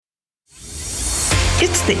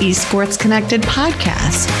It's the Esports Connected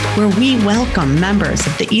podcast, where we welcome members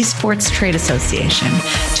of the Esports Trade Association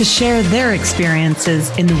to share their experiences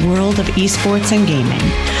in the world of esports and gaming.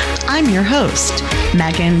 I'm your host,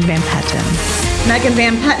 Megan Van Petten. Megan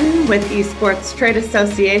Van Petten with Esports Trade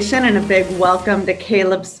Association, and a big welcome to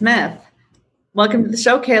Caleb Smith. Welcome to the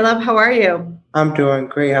show, Caleb. How are you? I'm doing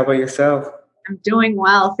great. How about yourself? I'm doing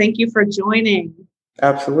well. Thank you for joining.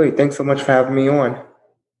 Absolutely. Thanks so much for having me on.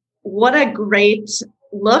 What a great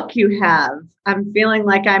look you have. I'm feeling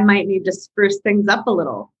like I might need to spruce things up a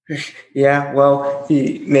little. Yeah, well,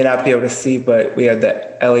 you may not be able to see, but we have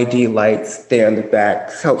the LED lights there in the back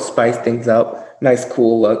to help spice things up. Nice,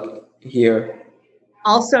 cool look here.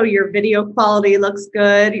 Also, your video quality looks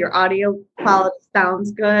good. Your audio quality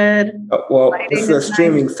sounds good. This is a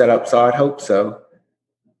streaming setup, so I'd hope so.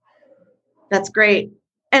 That's great.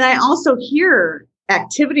 And I also hear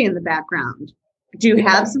activity in the background. Do you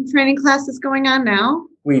have some training classes going on now?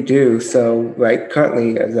 We do. So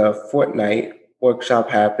currently there's a Fortnite workshop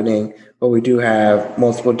happening, but we do have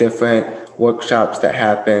multiple different workshops that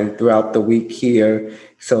happen throughout the week here.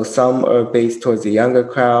 So some are based towards the younger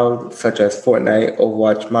crowd, such as Fortnite,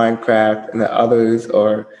 Overwatch, Minecraft, and the others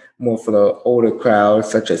are more for the older crowd,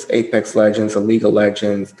 such as Apex Legends or League of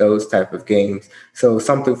Legends, those type of games. So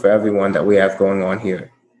something for everyone that we have going on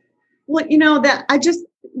here. Well,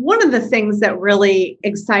 one of the things that really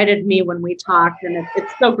excited me when we talked, and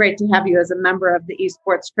it's so great to have you as a member of the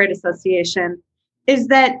Esports Trade Association, is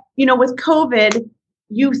that, with COVID,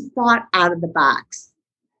 you thought out of the box.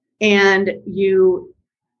 And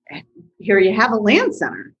here you have a LAN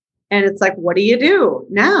center. And it's like, what do you do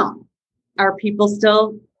now? Are people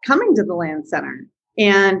still coming to the LAN center?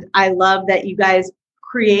 And I love that you guys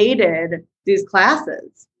created these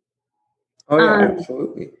classes. Oh, yeah,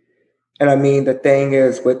 absolutely. And I mean, the thing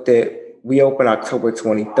is with it, we opened October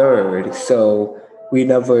 23rd. So we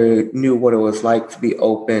never knew what it was like to be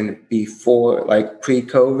open before,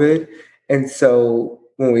 pre-COVID. And so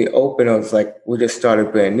when we opened, it was like, we just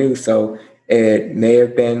started brand new. So it may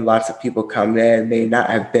have been lots of people coming in, may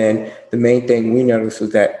not have been. The main thing we noticed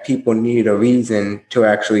was that people needed a reason to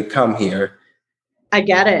actually come here. I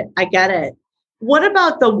get it. What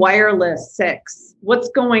about the wireless 6? What's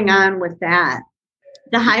going on with that?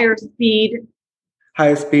 The higher speed?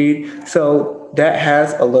 So that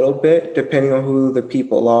has a little bit, depending on who the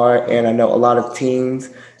people are. And I know a lot of teams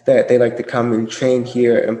that they like to come and train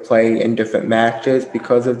here and play in different matches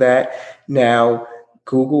because of that. Now,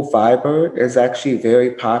 Google Fiber is actually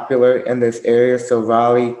very popular in this area. So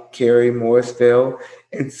Raleigh, Cary, Morrisville.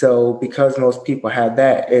 And so because most people have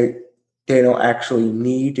that, they don't actually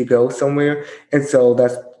need to go somewhere. And so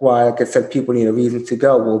that's why, like I said, people need a reason to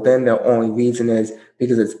go. Well, then the only reason is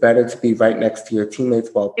because it's better to be right next to your teammates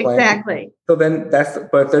while playing. Exactly. So then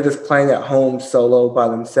but if they're just playing at home solo by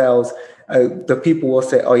themselves, the people will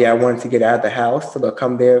say, oh yeah, I wanted to get out of the house. So they'll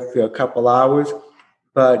come there for a couple hours,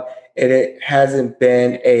 but it hasn't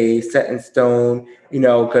been a set in stone,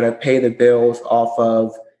 going to pay the bills off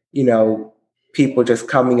of, people just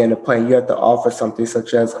coming in and playing. You have to offer something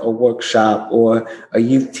such as a workshop or a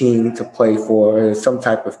youth team to play for, or some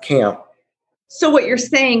type of camp. So what you're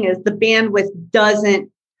saying is the bandwidth doesn't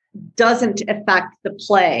affect the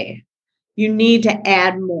play. You need to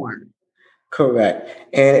add more. Correct.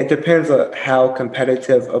 And it depends on how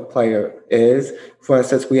competitive a player is. For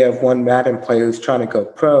instance, we have one Madden player who's trying to go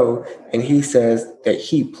pro, and he says that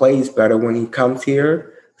he plays better when he comes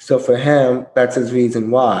here. So for him, that's his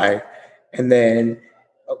reason why. And then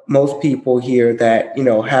most people here that,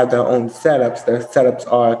 have their own setups, their setups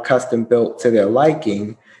are custom built to their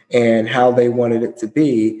liking and how they wanted it to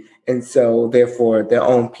be. And so therefore their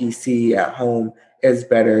own PC at home is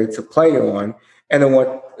better to play on. And then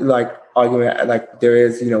argument there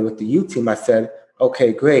is, with the U team, I said,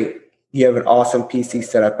 okay, great. You have an awesome PC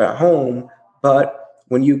setup at home, but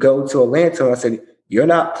when you go to a LAN tournament, I said, you're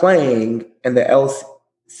not playing in the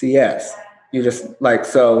LCS. You just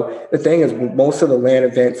so the thing is, most of the LAN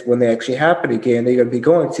events, when they actually happen again, they're going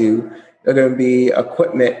to be they're going to be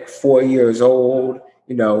equipment 4 years old,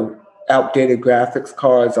 outdated graphics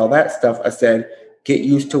cards, all that stuff. I said, get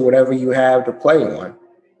used to whatever you have to play on.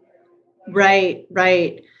 Right.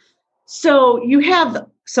 So you have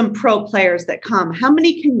some pro players that come. How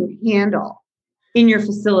many can you handle in your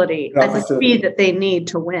facility at the speed that they need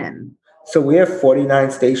to win? So we have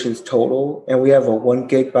 49 stations total, and we have a 1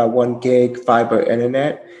 gig by 1 gig fiber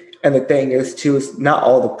internet. And the thing is, too, is not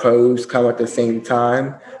all the pros come at the same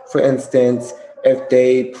time. For instance, if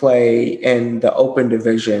they play in the open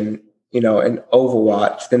division, in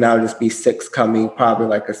Overwatch, then that'll just be 6 coming probably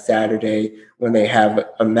like a Saturday when they have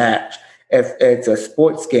a match. if it's a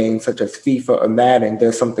sports game such as FIFA or Madden,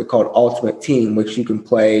 there's something called Ultimate Team, which you can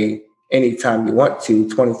play anytime you want to,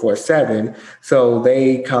 24/7. So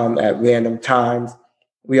they come at random times.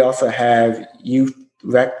 We also have youth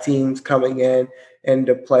rec teams coming in and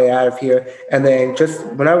to play out of here. And then just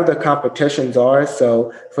whenever the competitions are,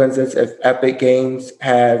 so for instance, if Epic Games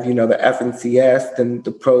have, the FNCS, then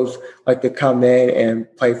the pros like to come in and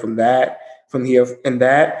play from here and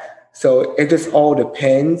that. So it just all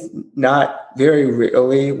depends. Not very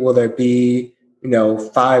rarely will there be,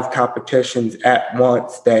 5 competitions at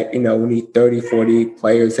once that, we need 30, 40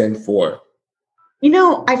 players in for.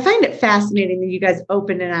 I find it fascinating that you guys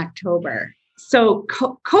opened in October. So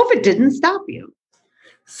COVID didn't stop you.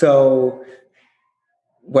 So,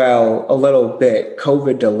 well, a little bit.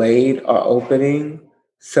 COVID delayed our opening.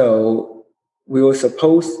 So we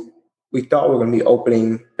thought we were going to be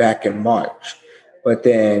opening back in March, but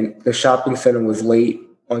then the shopping center was late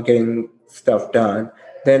on getting stuff done.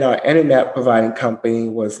 Then our internet providing company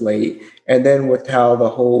was late. And then with how the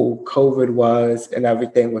whole COVID was and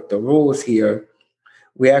everything with the rules here,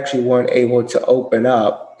 we actually weren't able to open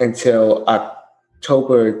up until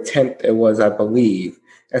October 10th, it was, I believe.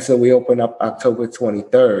 And so we opened up October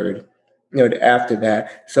 23rd, after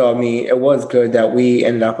that. So, it was good that we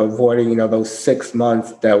ended up avoiding, those 6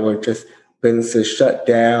 months that were just businesses shut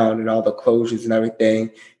down and all the closures and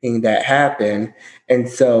everything that happened. And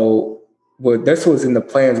so this was in the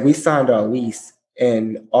plans. We signed our lease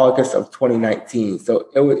in August of 2019. So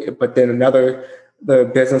but then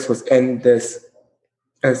the business was in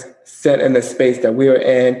set in the space that we were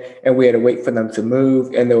in, and we had to wait for them to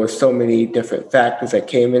move. And there were so many different factors that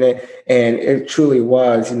came in it. And it truly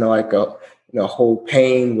was, like a whole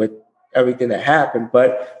pain with everything that happened.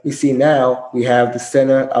 But you see now we have the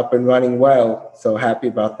center up and running well. So happy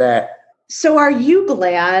about that. So are you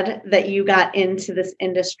glad that you got into this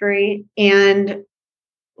industry? And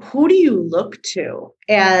who do you look to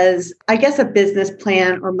as, I guess, a business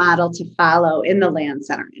plan or model to follow in the LAN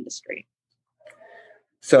center industry?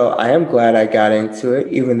 So I am glad I got into it,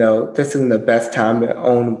 even though this isn't the best time to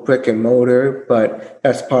own brick and mortar, but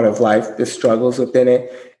that's part of life, the struggles within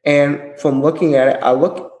it. And from looking at it, I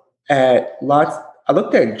looked at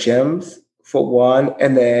gyms for one,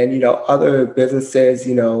 and then, other businesses,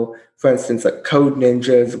 for instance, like Code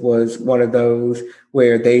Ninjas was one of those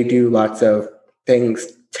where they do lots of things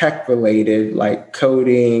tech related, like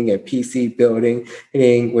coding and PC building,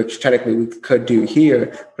 which technically we could do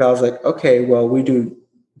here. But I was like, okay, well, we do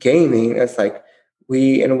gaming. It's like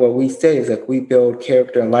what we say is like we build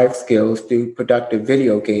character and life skills through productive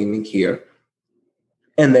video gaming here.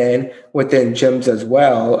 And then within gyms as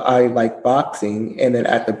well, I like boxing. And then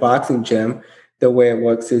at the boxing gym, the way it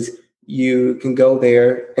works is you can go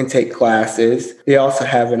there and take classes. They also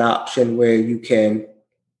have an option where you can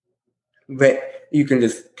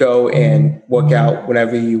just go and work out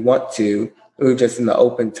whenever you want to, or just in the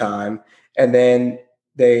open time. And then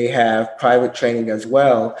they have private training as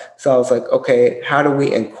well. So I was like, okay, how do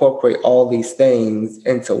we incorporate all these things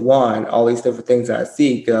into one, all these different things that I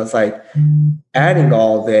see? Because I was like, adding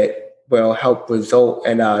all of it will help result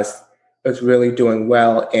in us really doing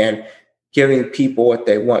well and giving people what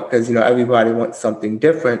they want. Because, everybody wants something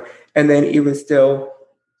different. And then even still,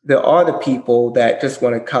 there are the people that just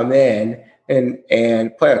want to come in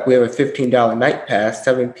and play. Like we have a $15 night pass,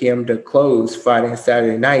 7 p.m. to close Friday and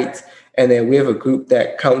Saturday nights. And then we have a group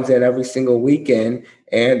that comes in every single weekend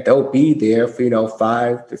and they'll be there for,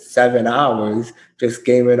 5 to 7 hours, just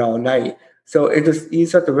gaming all night. So you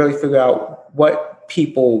just have to really figure out what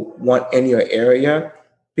people want in your area,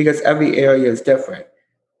 because every area is different.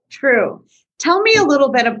 True. Tell me a little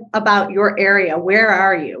bit about your area. Where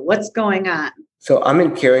are you? What's going on? So I'm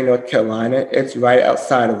in Cary, North Carolina. It's right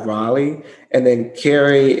outside of Raleigh. And then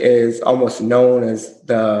Cary is almost known as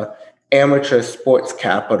the amateur sports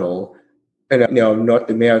capital. In North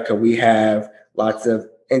America, we have lots of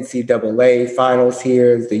NCAA finals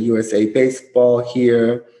here, the USA baseball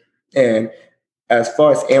here. And as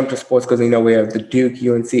far as amateur sports goes, we have the Duke,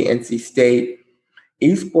 UNC, NC State.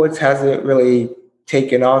 Esports hasn't really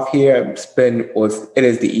taken off here. It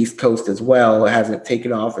is the East Coast as well. It hasn't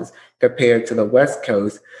taken off as compared to the West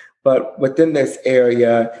Coast. But within this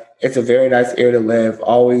area, it's a very nice area to live,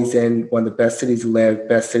 always in one of the best cities to live,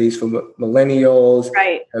 best cities for millennials,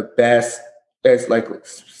 right? It's like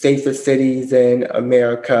safest cities in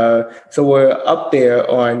America. So we're up there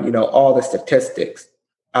on, all the statistics.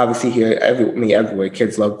 Obviously here, everywhere,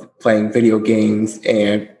 kids love playing video games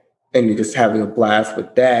and you're just having a blast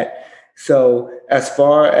with that. So as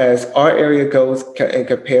far as our area goes in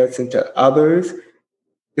comparison to others,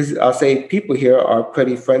 I'll say people here are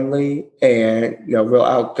pretty friendly and, real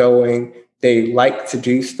outgoing. They like to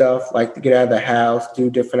do stuff, like to get out of the house, do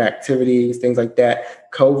different activities, things like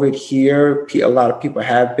that. COVID here, a lot of people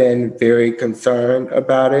have been very concerned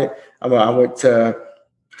about it. I went to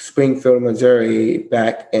Springfield, Missouri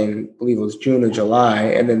back in, I believe it was June or July.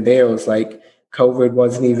 And then there was like, COVID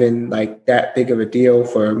wasn't even like that big of a deal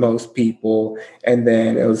for most people. And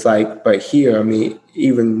then it was like, but here, I mean,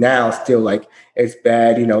 even now, still like it's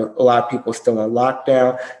bad. A lot of people still on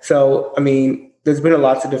lockdown. So, I mean, there's been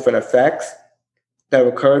lots of different effects that have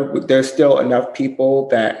occurred. There's still enough people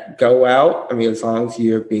that go out. I mean, as long as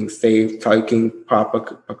you're being safe, taking proper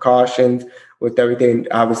precautions with everything.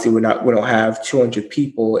 Obviously, we don't have 200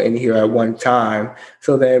 people in here at one time.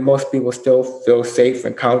 So then most people still feel safe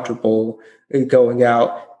and comfortable going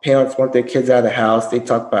out. Parents want their kids out of the house. They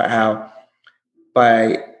talk about how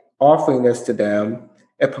by offering this to them,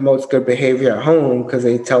 it promotes good behavior at home because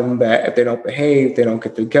they tell them that if they don't behave, they don't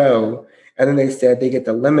get to go. And then they said they get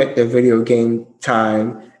to limit their video game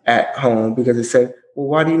time at home because they said, well,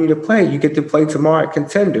 why do you need to play? You get to play tomorrow at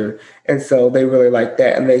Contender. And so they really like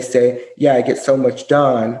that. And they say, yeah, I get so much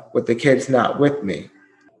done with the kids not with me.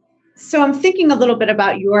 So I'm thinking a little bit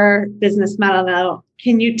about your business model now.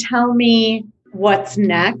 Can you tell me what's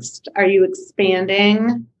next? Are you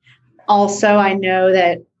expanding? Also, I know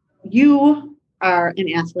that you are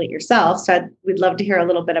an athlete yourself, so we'd love to hear a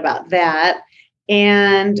little bit about that.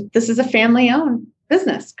 And this is a family-owned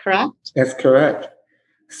business, correct? That's correct.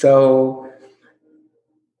 So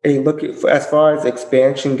as far as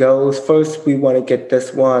expansion goes, first we want to get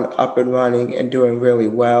this one up and running and doing really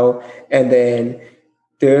well. And then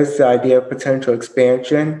there's the idea of potential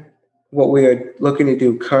expansion. What we are looking to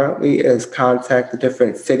do currently is contact the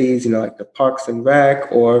different cities, like the Parks and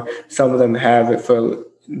Rec, or some of them have it for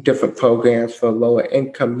different programs for lower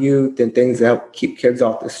income youth and things that help keep kids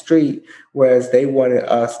off the street. Whereas they wanted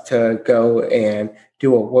us to go and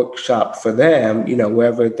do a workshop for them,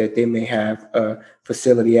 wherever that they may have a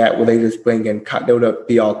facility at, where they just bring in, they would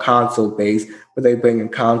be all console based, where they bring in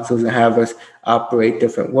consoles and have us operate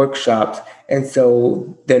different workshops. And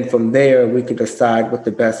so then from there, we could decide what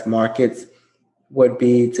the best markets would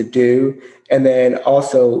be to do. And then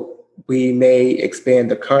also we may expand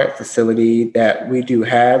the current facility that we do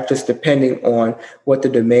have, just depending on what the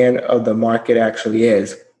demand of the market actually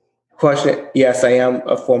is. Question, yes, I am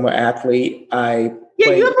a former athlete.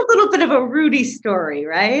 You have a little bit of a Rudy story,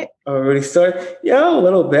 right? A Rudy story? Yeah, a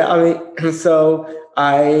little bit. I mean, so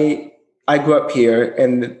I grew up here,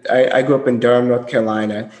 and I grew up in Durham, North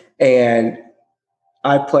Carolina, and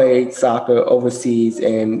I played soccer overseas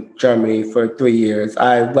in Germany for 3 years.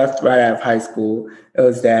 I left right out of high school. It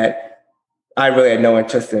was that I really had no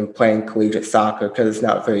interest in playing collegiate soccer because it's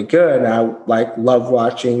not very good. And I love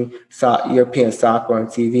watching European soccer on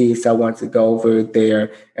TV. So I wanted to go over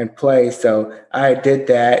there and play. So I did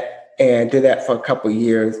that for a couple of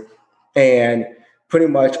years. And pretty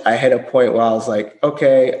much I hit a point where I was like,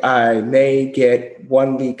 okay, I may get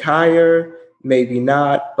one league higher, maybe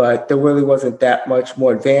not, but there really wasn't that much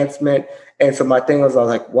more advancement. And so my thing was, I was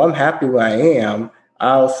like, well, I'm happy where I am.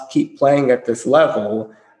 I'll keep playing at this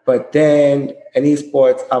level. But then an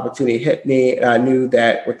esports opportunity hit me, and I knew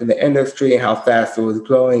that within the industry and how fast it was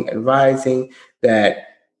growing and rising,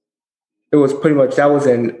 that it was pretty much, that was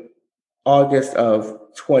in August of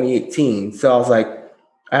 2018. So I was like,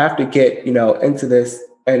 I have to get, into this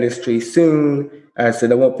industry soon. So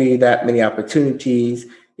there won't be that many opportunities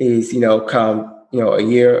come, a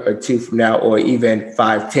year or two from now, or even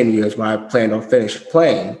 5-10 years when I plan on finishing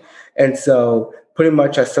playing. And so pretty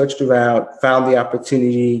much I searched around, found the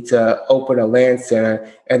opportunity to open a LAN center,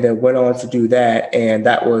 and then went on to do that. And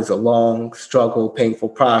that was a long struggle, painful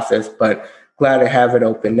process, but glad to have it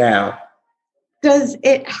open now. Does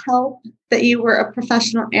it help that you were a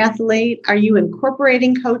professional athlete? Are you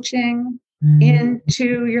incorporating coaching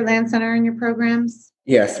into your LAN center and your programs?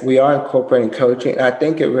 Yes, we are incorporating coaching. I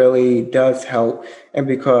think it really does help. And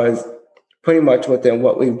because pretty much within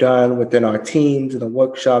what we've done within our teams and the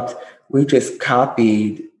workshops, we just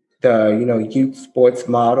copied the, youth sports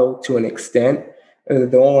model to an extent.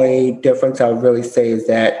 The only difference I would really say is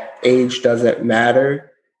that age doesn't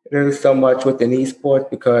matter. There's so much within esports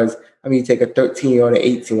because, you take a 13-year-old and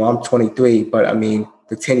 18, well, I'm 23, but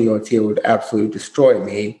the 10-year-olds here would absolutely destroy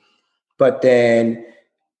me. But then,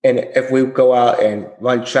 and if we go out and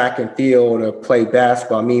run track and field or play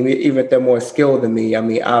basketball, even if they're more skilled than me,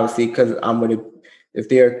 obviously, because if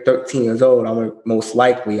they're 13 years old, I'm going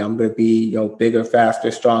to be, bigger, faster,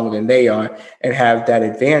 stronger than they are and have that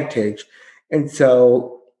advantage. And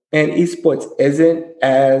so, and esports isn't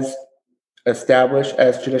as established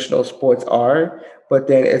as traditional sports are, but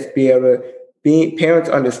then it's parents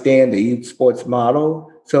understand the youth sports model.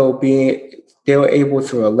 So they were able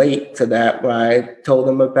to relate to that when I told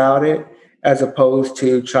them about it, as opposed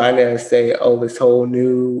to trying to say, oh, this whole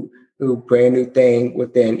brand new thing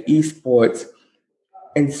within esports.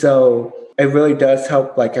 And so it really does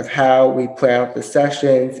help, like, of how we plan out the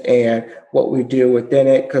sessions and what we do within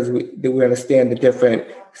it, because we understand the different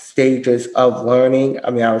stages of learning.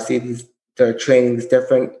 I mean, obviously the training is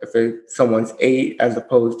different if someone's 8 as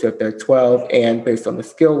opposed to if they're 12, and based on the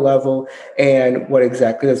skill level and what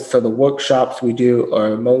exactly is. So the workshops we do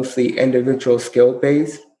are mostly individual skill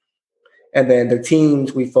based. And then the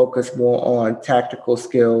teams, we focus more on tactical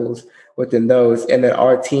skills within those. And then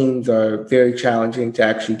our teams are very challenging to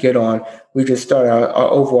actually get on. We just started our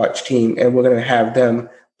Overwatch team, and we're going to have them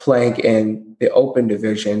playing in the open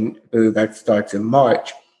division. I believe that starts in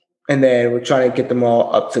March. And then we're trying to get them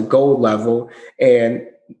all up to gold level. And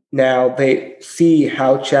now they see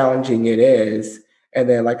how challenging it is. And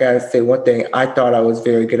then, like I say, one thing, I thought I was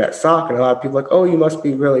very good at soccer. And a lot of people are like, oh, you must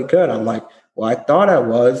be really good. I'm like, well, I thought I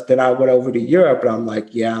was. Then I went over to Europe, and I'm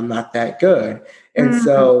like, yeah, I'm not that good. And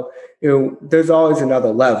so, there's always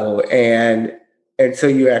another level. And until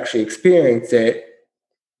you actually experience it,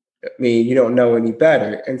 I mean, you don't know any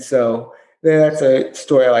better. And so that's a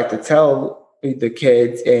story I like to tell the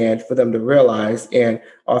kids and for them to realize. And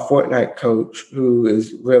our Fortnite coach, who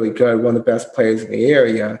is really good, one of the best players in the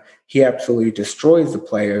area, he absolutely destroys the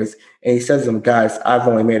players. And he says to them, guys, I've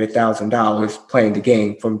only made $1,000 playing the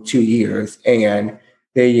game from 2 years. And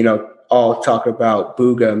they, all talk about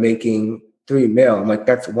Booga making $3 million. I'm like,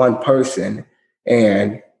 that's one person.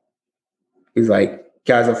 And he's like,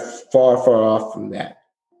 guys are far, far off from that.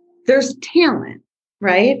 There's talent,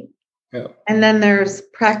 right? Yeah. And then there's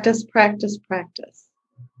practice, practice, practice.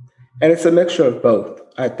 And it's a mixture of both,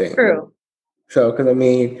 I think. True. So, because I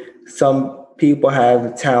mean, some people have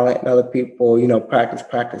the talent and other people, practice,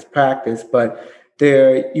 practice, practice, but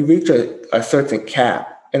you reach a certain cap.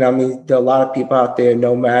 And I mean, there are a lot of people out there,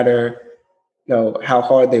 no matter, how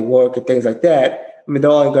hard they work and things like that, I mean,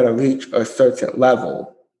 they're only going to reach a certain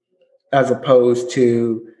level, as opposed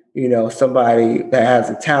to, somebody that has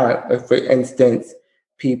a talent. For instance,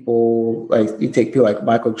 people like, you take people like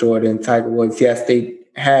Michael Jordan, Tiger Woods. Yes, they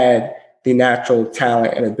had the natural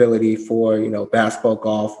talent and ability for, basketball,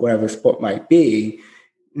 golf, whatever sport might be.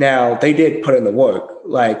 Now, they did put in the work.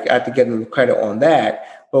 Like, I have to give them credit on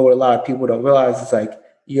that. But what a lot of people don't realize is, like,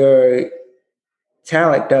 your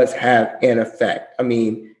talent does have an effect. I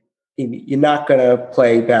mean, you're not going to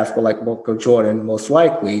play basketball like Michael Jordan, most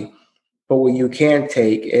likely. But what you can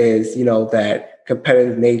take is, that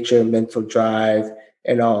competitive nature, mental drive,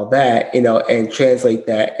 and all that, and translate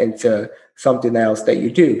that into something else that you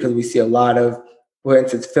do. Because we see a lot of, for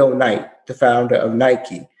instance, Phil Knight, the founder of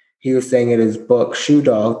Nike, he was saying in his book, Shoe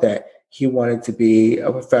Dog, that he wanted to be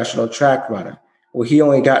a professional track runner. Well, he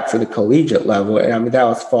only got to the collegiate level. And I mean, that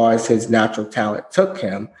was as far as his natural talent took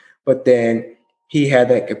him. But then he had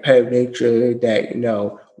that competitive nature,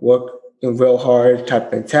 that, work real hard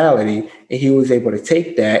type mentality. And he was able to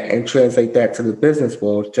take that and translate that to the business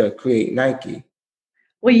world to create Nike.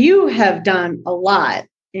 Well, you have done a lot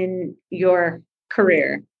in your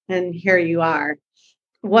career, and here you are.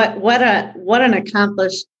 What an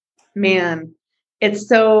accomplished man. It's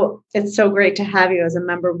so great to have you as a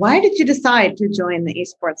member. Why did you decide to join the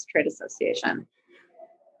Esports Trade Association?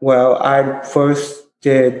 Well, I first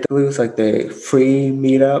did, I believe it was like the free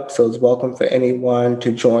meetup, so it's welcome for anyone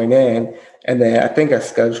to join in. And then I think I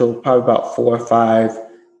scheduled probably about 4 or 5,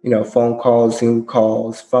 phone calls, Zoom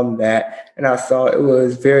calls from that. And I saw it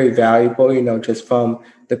was very valuable, just from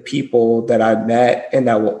the people that I met and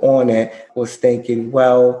that were on it, was thinking,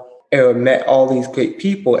 well, I met all these great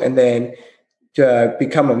people, and then to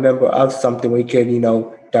become a member of something, we could,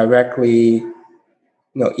 directly,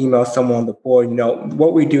 email someone on the board.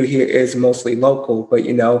 What we do here is mostly local, but,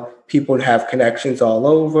 people have connections all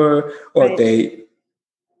over, or Right. if they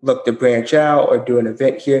look to branch out or do an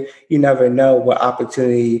event here, you never know what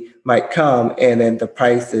opportunity might come. And then the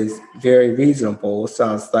price is very reasonable. So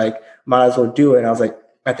I was like, might as well do it. And I was like,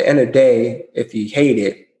 at the end of the day, if you hate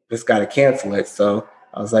it, just got to cancel it. So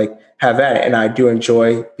I was like, have at it. And I do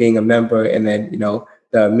enjoy being a member. And then,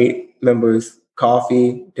 the members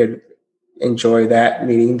coffee, did enjoy that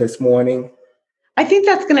meeting this morning. I think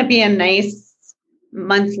that's going to be a nice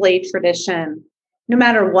monthly tradition, no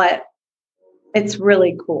matter what. It's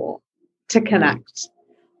really cool to connect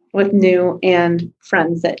with new and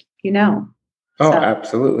friends that you know. Oh, So,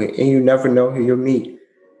 absolutely. And you never know who you'll meet.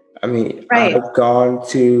 I mean, right.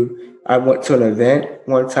 I went to an event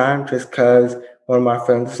one time just because one of my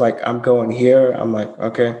friends was like, I'm going here. I'm like,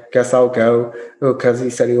 okay, guess I'll go because he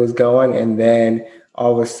said he was going. And then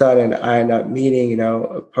all of a sudden I end up meeting,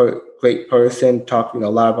 great person, talking a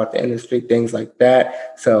lot about the industry, things like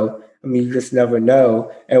that. So, I mean, you just never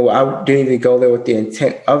know. And I didn't even go there with the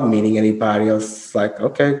intent of meeting anybody. I was like,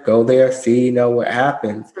 okay, go there, see, what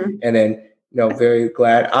happens. Mhm. And then, very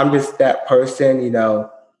glad. I'm just that person,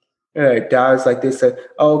 guys like they said,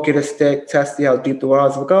 oh, get a stick, test see how deep the water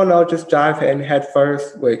is. I was like, oh no, just dive in head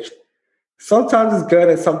first, which sometimes is good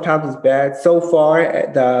and sometimes it's bad. So far,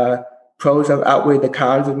 the pros have outweighed the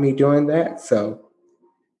cons of me doing that. So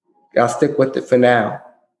I'll stick with it for now.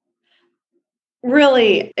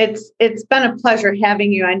 Really, it's been a pleasure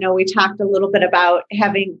having you. I know we talked a little bit about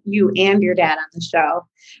having you and your dad on the show.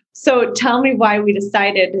 So tell me why we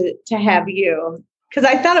decided to have you, because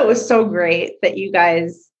I thought it was so great that you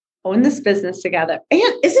guys own this business together.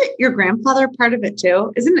 And isn't your grandfather part of it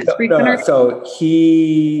too? Isn't it Street Fitter? So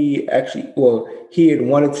he actually, he had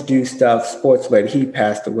wanted to do stuff sports related. He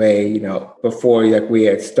passed away, before we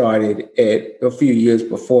had started it a few years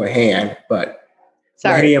beforehand. But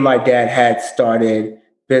he and my dad had started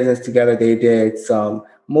business together. They did some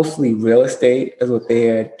mostly real estate is what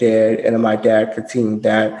they did. And then my dad continued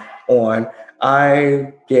that on.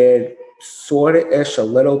 I did sort of ish a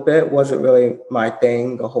little bit, wasn't really my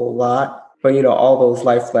thing a whole lot. But, all those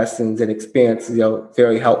life lessons and experiences,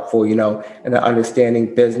 very helpful, in the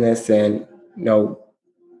understanding business and,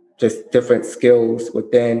 just different skills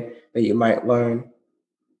within that you might learn.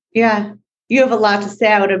 Yeah. You have a lot to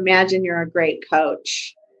say. I would imagine you're a great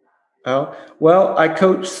coach. Oh, well, I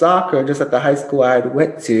coached soccer just at the high school I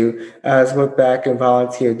went to. I went back and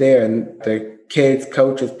volunteered there, and the kids,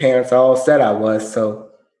 coaches, parents all said I was. So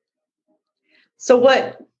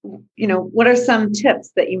what are some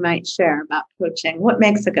tips that you might share about coaching? What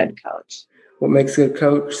makes a good coach? What makes a good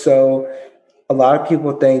coach? So a lot of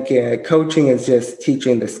people think coaching is just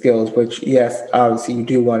teaching the skills, which, yes, obviously you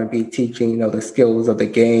do want to be teaching, the skills of the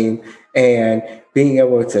game and being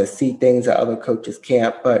able to see things that other coaches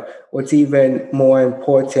can't. But what's even more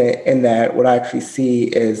important in that, what I actually see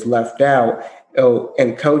is left out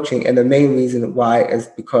in coaching. And the main reason why is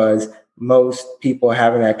because most people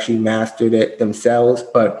haven't actually mastered it themselves.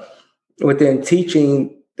 But within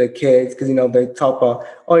teaching the kids, because they talk about,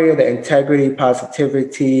 the integrity,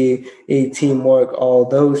 positivity, teamwork, all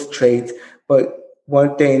those traits. But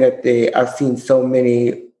one thing that I've seen so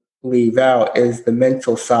many leave out is the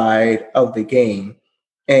mental side of the game.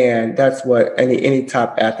 And that's what any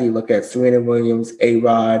top athlete, look at Serena Williams,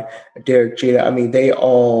 A-Rod, Derek Jeter. I mean, they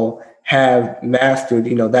all have mastered,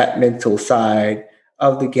 that mental side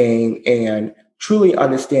of the game and truly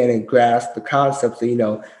understand and grasp the concepts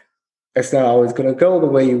that, it's not always going to go the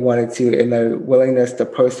way you want it to, and the willingness to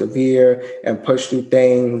persevere and push through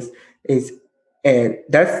things and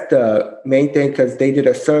that's the main thing, because they did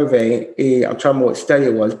a survey. I'm trying to remember what study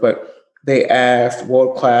it was, but they asked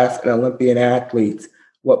world-class and Olympian athletes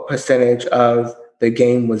what percentage of the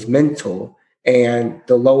game was mental, and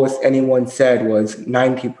the lowest anyone said was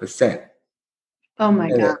 90%. Oh my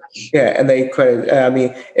gosh. Yeah, and they credit. I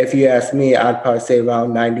mean, if you ask me, I'd probably say around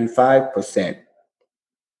 95%.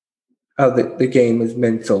 Of the game is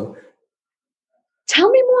mental. Tell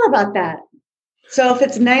me more about that. So if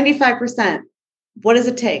it's 95%, what does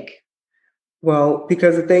it take? Well,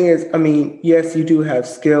 because the thing is, I mean, yes, you do have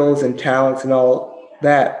skills and talents and all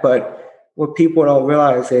that, but what people don't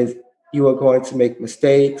realize is you are going to make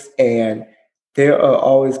mistakes and there are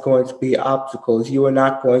always going to be obstacles. You are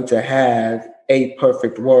not going to have a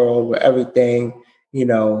perfect world where everything,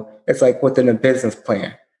 it's like within a business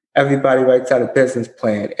plan. Everybody writes out a business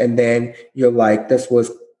plan, and then you're like, this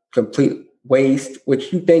was complete waste,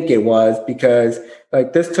 which you think it was because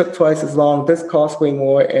this took twice as long, this cost way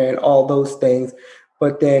more, and all those things.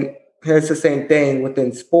 But then it's the same thing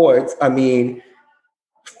within sports. I mean,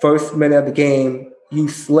 first minute of the game, you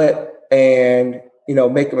slip and,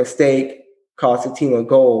 make a mistake, cost a team a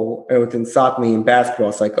goal. And within soccer and basketball,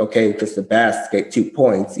 it's like, okay, just a basket, 2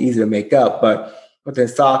 points, easy to make up. But within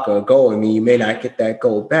soccer, a goal, I mean, you may not get that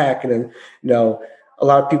goal back. And then, a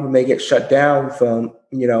lot of people may get shut down from,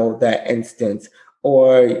 that instance.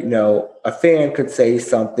 Or, a fan could say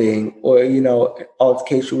something or,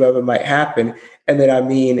 altercation, whatever might happen. And then,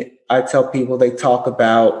 I tell people, they talk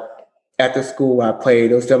about after school when I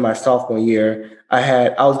played, it was during my sophomore year,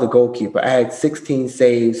 I was the goalkeeper. I had 16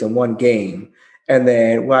 saves in one game. And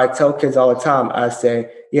then when I tell kids all the time, I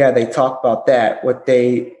say, yeah, they talk about that. What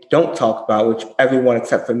they don't talk about, which everyone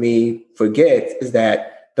except for me forgets, is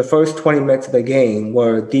that the first 20 minutes of the game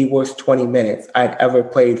were the worst 20 minutes I'd ever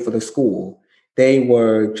played for the school. They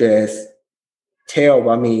were just terrible.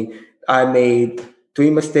 I mean, I made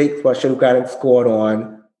 3 mistakes where I should have got scored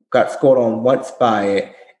on once by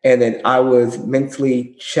it. And then I was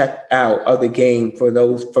mentally checked out of the game for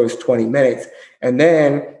those first 20 minutes. And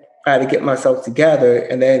then I had to get myself together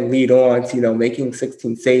and then lead on to, making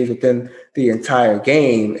 16 saves within the entire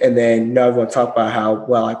game. And then, everyone talk about how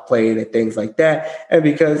well I played and things like that. And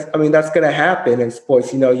because, that's going to happen in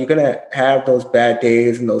sports. You're going to have those bad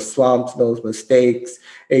days and those slumps, those mistakes.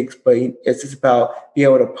 But it's just about being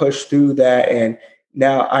able to push through that. And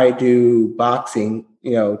now I do boxing,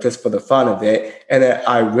 just for the fun of it. And then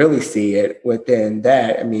I really see it within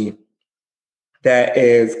that. That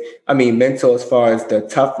is, mental as far as the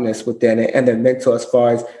toughness within it, and then mental as far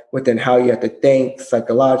as within how you have to think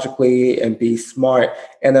psychologically and be smart.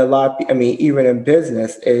 And even in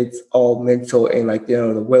business, it's all mental and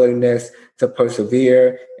the willingness to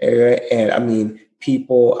persevere. And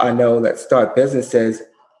people I know that start businesses,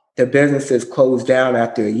 the businesses closed down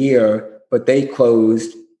after a year, but they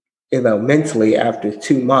closed, mentally after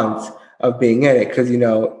 2 months of being in it because,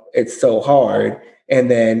 it's so hard. And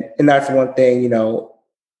that's one thing, I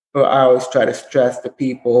always try to stress to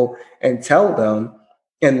people and tell them.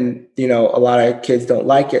 And, a lot of kids don't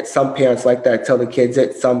like it. Some parents like that, tell the kids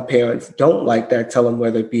it. Some parents don't like that, tell them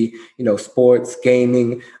whether it be, sports,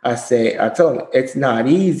 gaming. I tell them it's not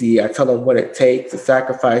easy. I tell them what it takes, the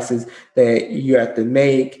sacrifices that you have to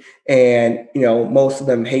make. And, most of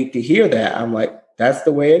them hate to hear that. I'm like, that's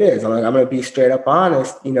the way it is. I'm going to be straight up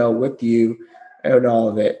honest, with you and all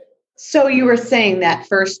of it. So you were saying that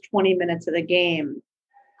first 20 minutes of the game,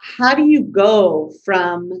 how do you go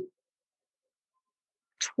from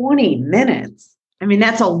 20 minutes?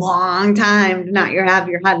 That's a long time to not have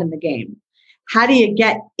your head in the game. How do you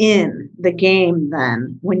get in the game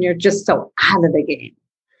then when you're just so out of the game?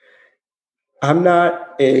 I'm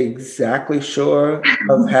not exactly sure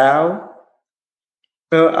of how.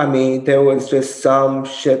 There was just some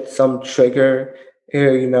trigger,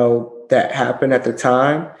 that happened at the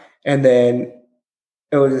time. And then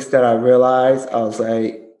it was just that I realized, I was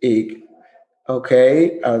like,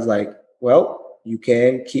 okay. I was like, well, you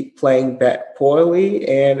can keep playing that poorly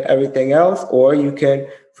and everything else, or you can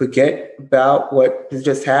forget about what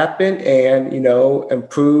just happened and,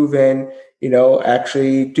 improve and,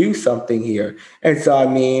 actually do something here. And so,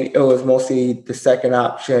 it was mostly the second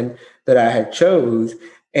option that I had chose.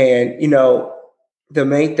 And, the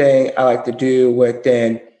main thing I like to do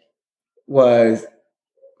was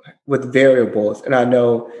with variables. And I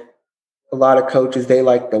know a lot of coaches, they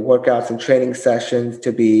like the workouts and training sessions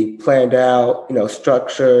to be planned out,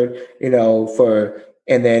 structured,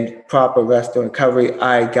 and then proper rest and recovery.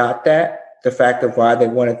 I got that, the fact of why they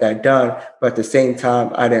wanted that done. But at the same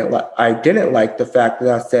time, I didn't like the fact that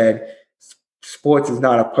I said, sports is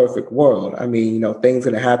not a perfect world. Things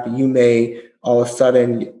are going to happen. You may, all of a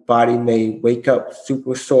sudden, your body may wake up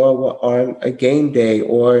super sore on a game day,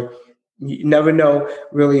 or you never know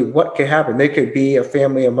really what could happen. There could be a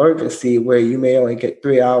family emergency where you may only get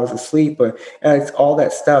 3 hours of sleep, and it's all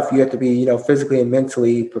that stuff. You have to be, physically and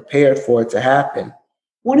mentally prepared for it to happen.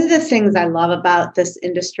 One of the things I love about this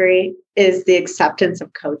industry is the acceptance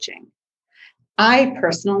of coaching. I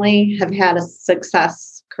personally have had a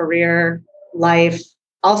success, career, life,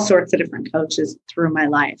 all sorts of different coaches through my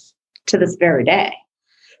life to this very day.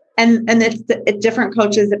 And it's different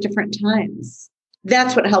coaches at different times.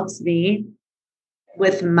 That's what helps me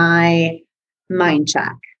with my mind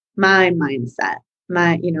check, my mindset,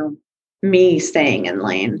 me staying in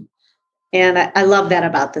lane. And I love that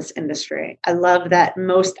about this industry. I love that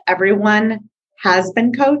most everyone has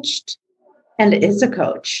been coached and is a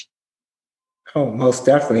coach. Oh, most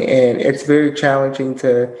definitely. And it's very challenging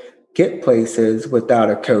to get places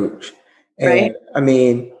without a coach. And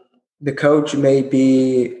right. The coach may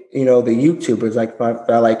be, the YouTubers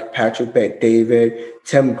I like Patrick Bet-David,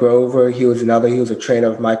 Tim Grover. He was a trainer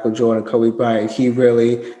of Michael Jordan, Kobe Bryant. He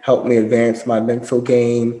really helped me advance my mental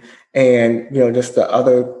game. And, just the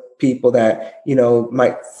other people that,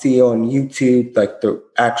 might see on YouTube, like the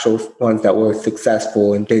actual ones that were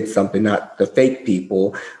successful and did something, not the fake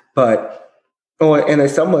people. And then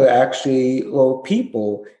some are actually little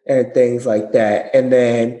people and things like that. And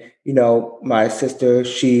then, my sister,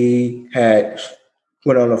 she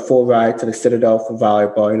went on a full ride to the Citadel for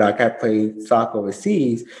volleyball. I got played soccer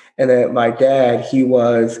overseas. And then my dad, he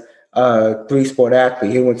was a 3-sport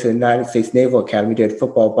athlete. He went to the United States Naval Academy, did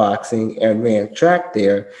football, boxing, and ran track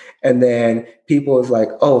there. And then people was like,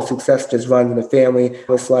 oh, success just runs in the family.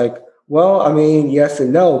 It's like, well, yes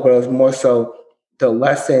and no, but it was more so the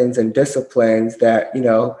lessons and disciplines that,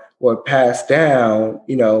 were passed down,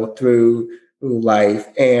 through life.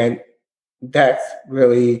 And that's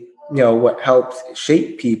really what helps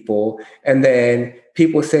shape people. And then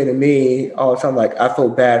people say to me all the time, like, I feel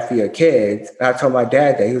bad for your kids. And I told my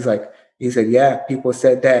dad that. He said, yeah, people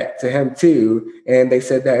said that to him too. And they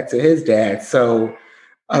said that to his dad. So,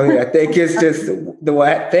 I mean, I think it's just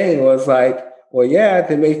the thing was like, well, yeah,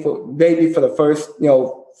 they maybe for the first,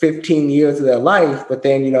 15 years of their life, but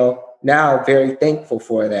then, now very thankful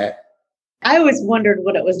for that. I always wondered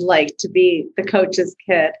what it was like to be the coach's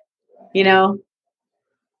kid, Well,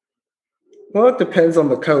 it depends on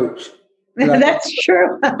the coach. That's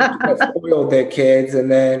true. That spoiled their kids,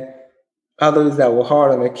 and then others that were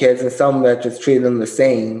hard on their kids, and some that just treated them the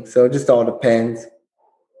same. So it just all depends.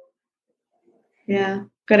 Yeah,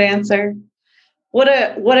 good answer. What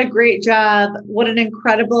a great job. What an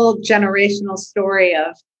incredible generational story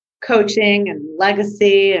of coaching and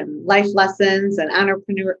legacy and life lessons and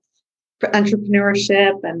entrepreneurship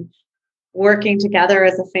and working together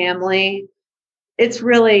as a family. It's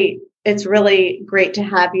really great to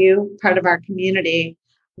have you part of our community.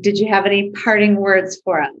 Did you have any parting words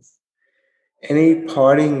for us? Any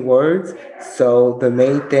parting words? So the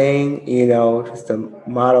main thing, just the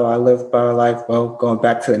motto I live by my life, well, going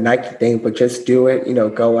back to the Nike thing, but just do it,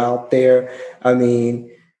 go out there. I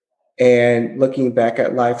mean, and looking back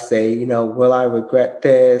at life, say, will I regret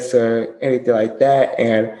this or anything like that?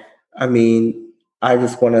 And I mean, I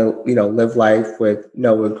just want to, live life with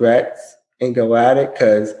no regrets and go at it.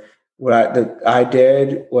 Because what I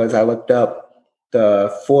did was I looked up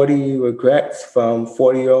the 40 regrets from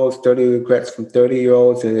 40-year-olds, 30 regrets from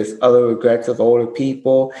 30-year-olds, and there's other regrets of older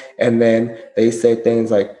people. And then they say things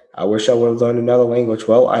like, I wish I would have learned another language.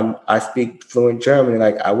 Well, I speak fluent German.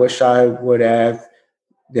 Like, I wish I would have,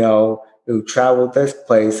 who traveled this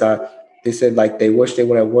place. They said, like, they wish they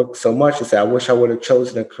would have worked so much. They said, I wish I would have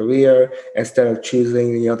chosen a career instead of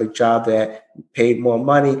choosing, the job that paid more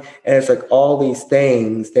money. And it's like all these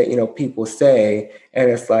things that, people say.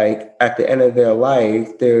 And it's like at the end of their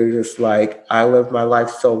life, they're just like, I lived my life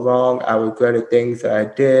so wrong. I regretted things that I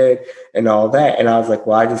did and all that. And I was like,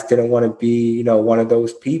 well, I just didn't want to be, one of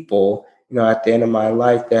those people, at the end of my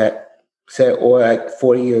life that said, or at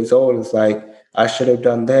 40 years old, it's like, I should have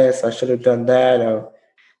done this, I should have done that.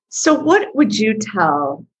 So what would you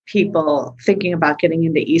tell people thinking about getting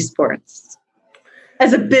into esports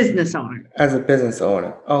as a business owner? As a business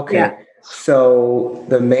owner. Okay. Yeah. So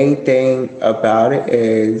the main thing about it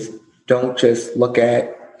is don't just look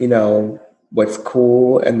at, what's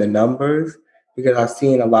cool and the numbers, because I've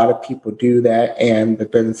seen a lot of people do that and the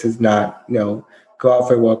business is not, go off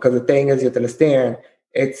very well. Because the thing is, you have to understand,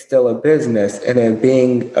 it's still a business. And then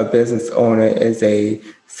being a business owner is a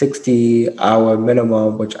 60-hour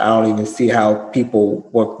minimum, which I don't even see how people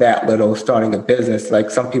work that little starting a business. Like,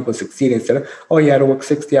 some people succeed and said, oh, you had to work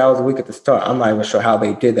 60 hours a week at the start. I'm not even sure how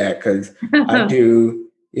they did that, because I do,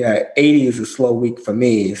 80 is a slow week for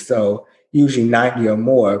me. So usually 90 or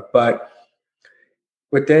more. But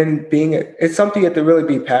then it's something you have to really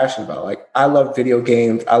be passionate about. Like, I love video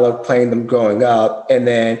games. I love playing them growing up. And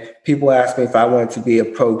then people asked me if I wanted to be a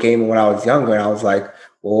pro gamer when I was younger. And I was like,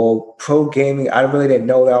 well, pro gaming, I really didn't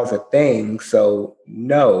know that was a thing. So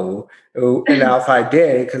no. And now if I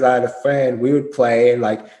did, because I had a friend, we would play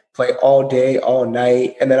all day, all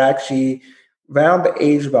night. And then actually around the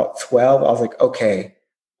age of about 12, I was like, okay,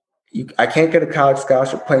 I can't get a college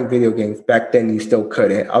scholarship playing video games. Back then you still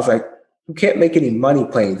couldn't. I was like, you can't make any money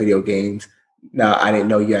playing video games. Now, I didn't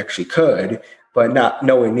know you actually could, but not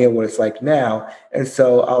nowhere near what it's like now. And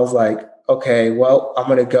so I was like, okay, well, I'm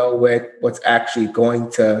going to go with what's actually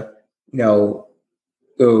going to,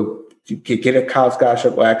 get a college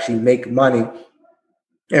scholarship or actually make money.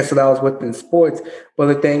 And so that was within sports. But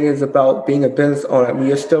the thing is about being a business owner, I mean,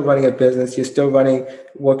 you're still running a business, you're still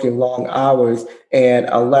working long hours. And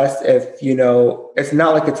unless it's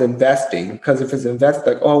not like it's investing, because if it's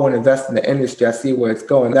investing, like, oh, I want to invest in the industry, I see where it's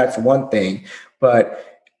going, that's one thing. But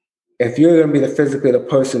if you're going to be physically the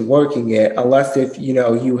person working it, unless if,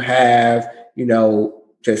 you have,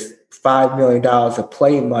 just $5 million of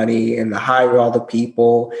play money and to hire all the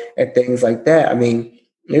people and things like that. I mean,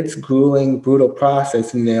 it's grueling, brutal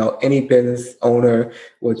process. And, any business owner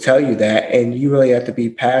will tell you that. And you really have to be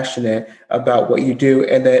passionate about what you do.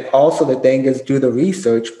 And then also the thing is, do the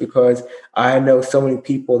research, because I know so many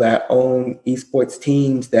people that own esports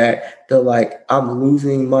teams that they're like, I'm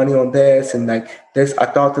losing money on this. And like this, I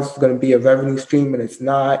thought this was going to be a revenue stream and it's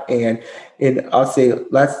not. And I'll say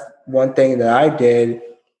that's one thing that I did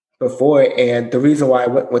before. And the reason why I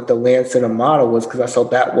went with the Land Center model was because I saw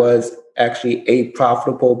that was actually a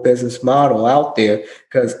profitable business model out there,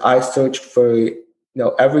 because I searched for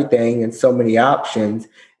everything and so many options.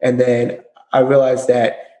 And then I realized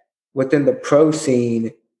that within the pro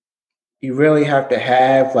scene, you really have to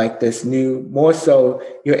have like this new, more so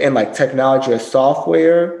you're in like technology or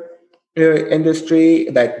software industry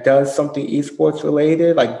that does something esports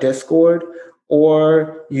related, like Discord,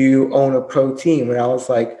 or you own a pro team. And I was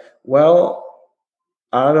like, well,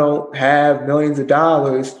 I don't have millions of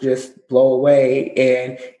dollars just blow away.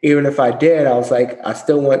 And even if I did, I was like, I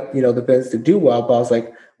still want, the business to do well. But I was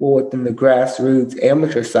like, well, within the grassroots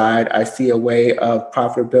amateur side, I see a way of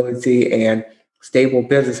profitability and stable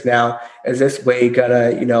business. Now, is this way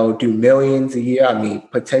gonna, do millions a year? I mean,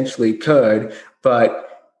 potentially could, but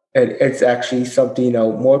it's actually something,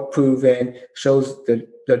 more proven, shows that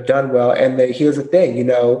they're done well. And here's the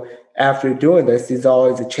thing, after doing this, there's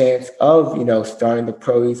always a chance of, starting the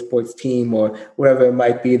pro esports team or whatever it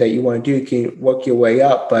might be that you want to do. You can work your way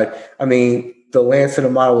up. But I mean, the LAN Center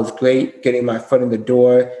model was great, getting my foot in the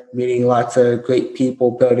door, meeting lots of great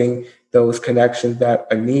people, building those connections that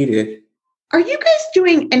are needed. Are you guys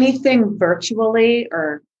doing anything virtually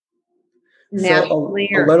or nationally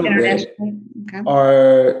or internationally?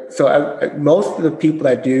 Okay. Most of the people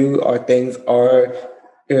that do our things are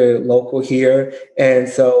local here, and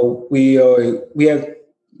so we have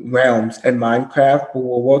realms in Minecraft, but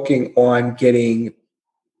we're working on getting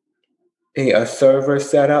a server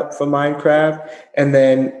set up for Minecraft. And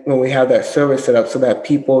then when we have that server set up so that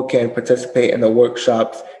people can participate in the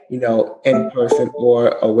workshops, in person or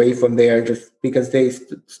away from there, just because they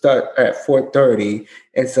start at 4:30.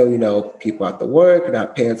 And so, people have to work, and our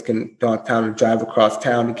parents don't have time to drive across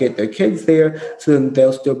town to get their kids there. So then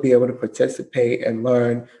they'll still be able to participate and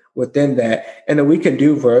learn within that. And then we can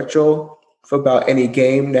do virtual for about any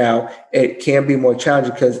game. Now, it can be more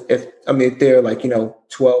challenging because if they're like,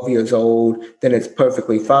 12 years old, then it's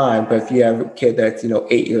perfectly fine. But if you have a kid that's,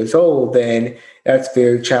 8 years old, then that's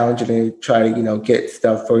very challenging to try to, get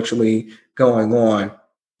stuff virtually going on.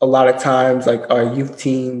 A lot of times, like our youth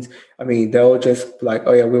teams, they'll just be like,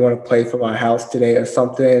 oh yeah, we want to play from our house today or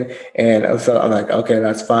something. And so I'm like, okay,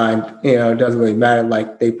 that's fine. It doesn't really matter.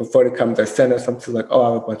 Like they prefer to come to the center. Something like, oh,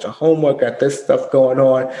 I have a bunch of homework, got this stuff going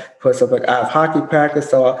on. Plus, like I have hockey practice,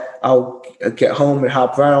 so I'll get home and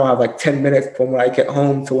hop around. I'll have like 10 minutes from when I get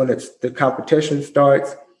home to when the competition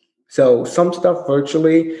starts. So some stuff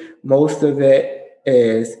virtually, most of it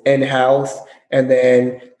is in-house, and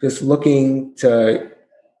then just looking to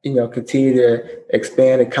continue to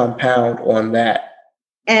expand and compound on that.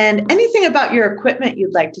 And anything about your equipment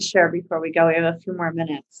you'd like to share before we go? We have a few more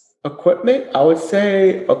minutes. Equipment, I would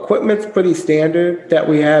say equipment's pretty standard that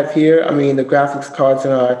we have here. The graphics cards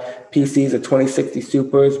in our PCs are 2060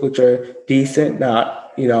 Supers, which are decent,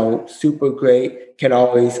 not, super great. Can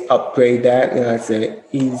always upgrade that. It's an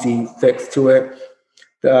easy fix to it.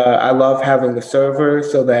 I love having a server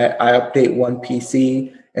so that I update one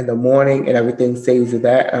PC in the morning and everything saves to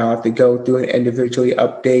that. And I'll have to go through and individually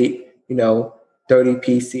update, 30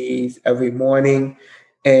 PCs every morning.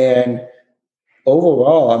 And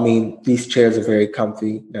overall, these chairs are very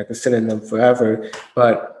comfy. I can sit in them forever.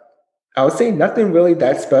 But I would say nothing really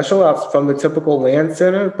that special from the typical LAN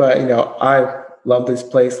Center. But, I love this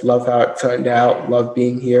place, love how it turned out, love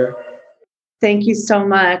being here. Thank you so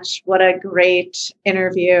much. What a great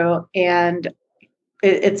interview. And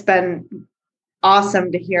it's been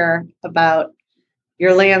awesome to hear about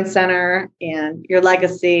your LAN Center and your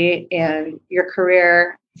legacy and your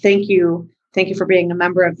career. Thank you. Thank you for being a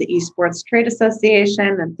member of the Esports Trade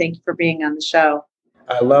Association, and thank you for being on the show.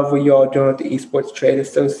 I love what you all doing with the Esports Trade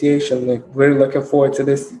Association. Really looking forward to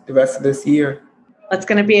the rest of this year. It's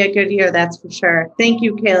going to be a good year, that's for sure. Thank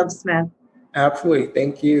you, Caleb Smith. Absolutely.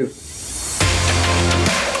 Thank you.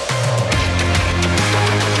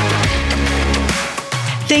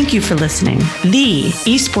 Thank you for listening. The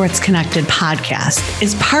Esports Connected podcast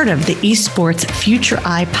is part of the Esports Future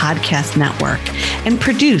Eye Podcast Network and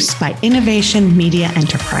produced by Innovation Media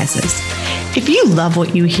Enterprises. If you love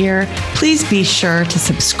what you hear, please be sure to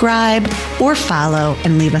subscribe or follow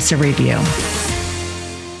and leave us a review.